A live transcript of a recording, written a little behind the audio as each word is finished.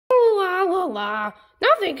la.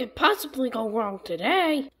 Nothing could possibly go wrong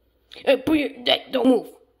today. Don't move.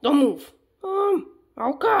 Don't move.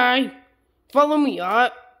 Okay. Follow me,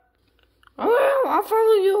 alright? Well, I'll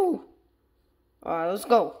follow you. Alright, let's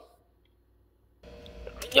go.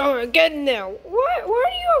 Alright, get in there. Why do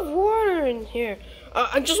you have water in here?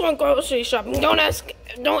 I just want grocery shopping. Don't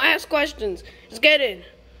ask questions. Just get in.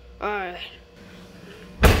 Alright.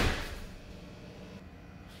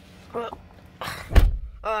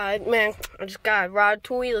 Alright, man. I just got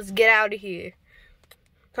Ratatouille. Let's get out of here.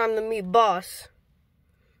 Time to meet boss.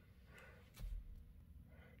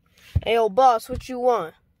 Hey, yo, boss, what you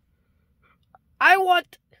want? I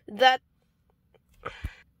want that.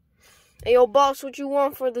 Hey, yo, boss, what you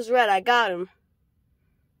want for this rat? I got him.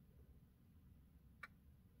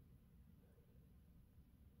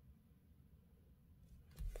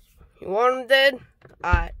 You want him dead?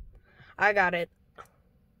 Alright, I got it.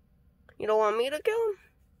 You don't want me to kill him?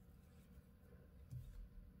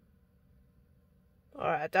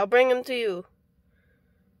 Alright, I'll bring him to you.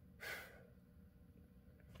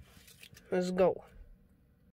 Let's go.